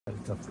Had a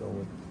tough go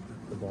with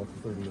the ball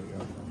for 38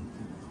 yards.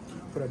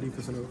 Put our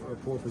defense in a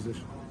poor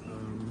position.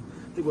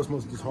 I think what's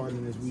most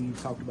disheartening is we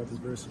talked about this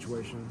very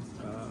situation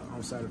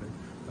on Saturday.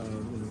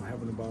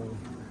 Having the ball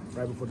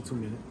right before the 2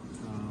 minute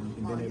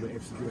and being able to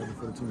execute right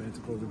before the 2 minutes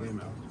to close the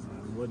game out.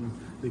 It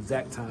wasn't the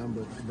exact time,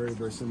 but a very,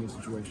 very similar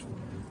situation.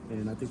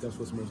 And I think that's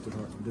what's most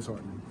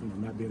disheartening.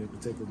 Not being able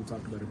to take what we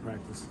talked about in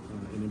practice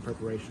and in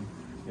preparation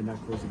and not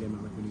close the game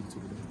out like we needed to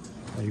today.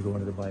 Now you go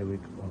into the bye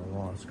week on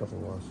a couple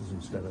of losses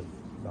instead of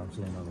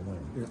bouncing in on a win.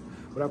 Yeah,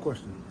 without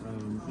question.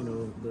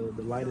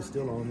 The light is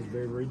still on. It's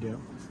very, very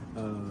dim.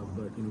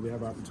 But we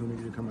have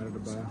opportunity to come out of the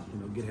bye,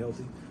 get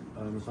healthy,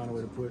 and find a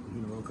way to put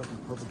a couple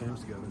of perfect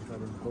games together and try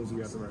to close the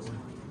year out the right way.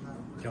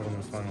 Kelvin,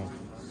 those final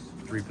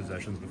 3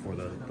 possessions before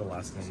the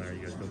last one there,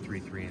 you guys go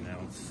 3 and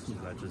outs. Is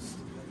that just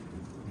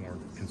more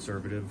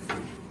conservative?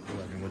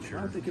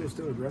 I think it was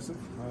still aggressive.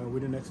 We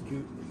didn't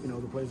execute,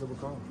 the plays that were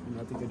called.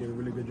 I think they did a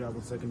really good job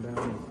on second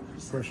down,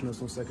 pressuring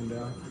us on second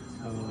down.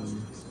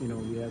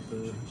 We had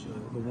the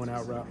one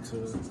out route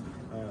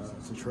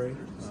to Trey.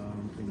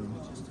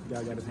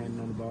 Guy got his hand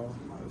on the ball,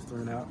 was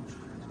thrown out,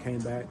 came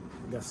back,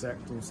 got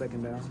sacked on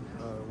second down,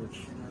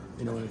 which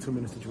in a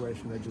 2-minute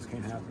situation that just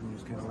can't happen. You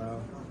just can't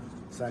allow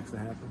sacks to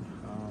happen.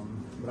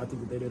 But I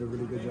think that they did a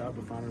really good job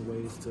of finding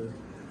ways to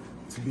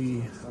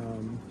be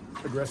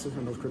aggressive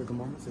in those critical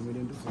moments, and we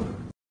didn't do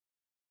so.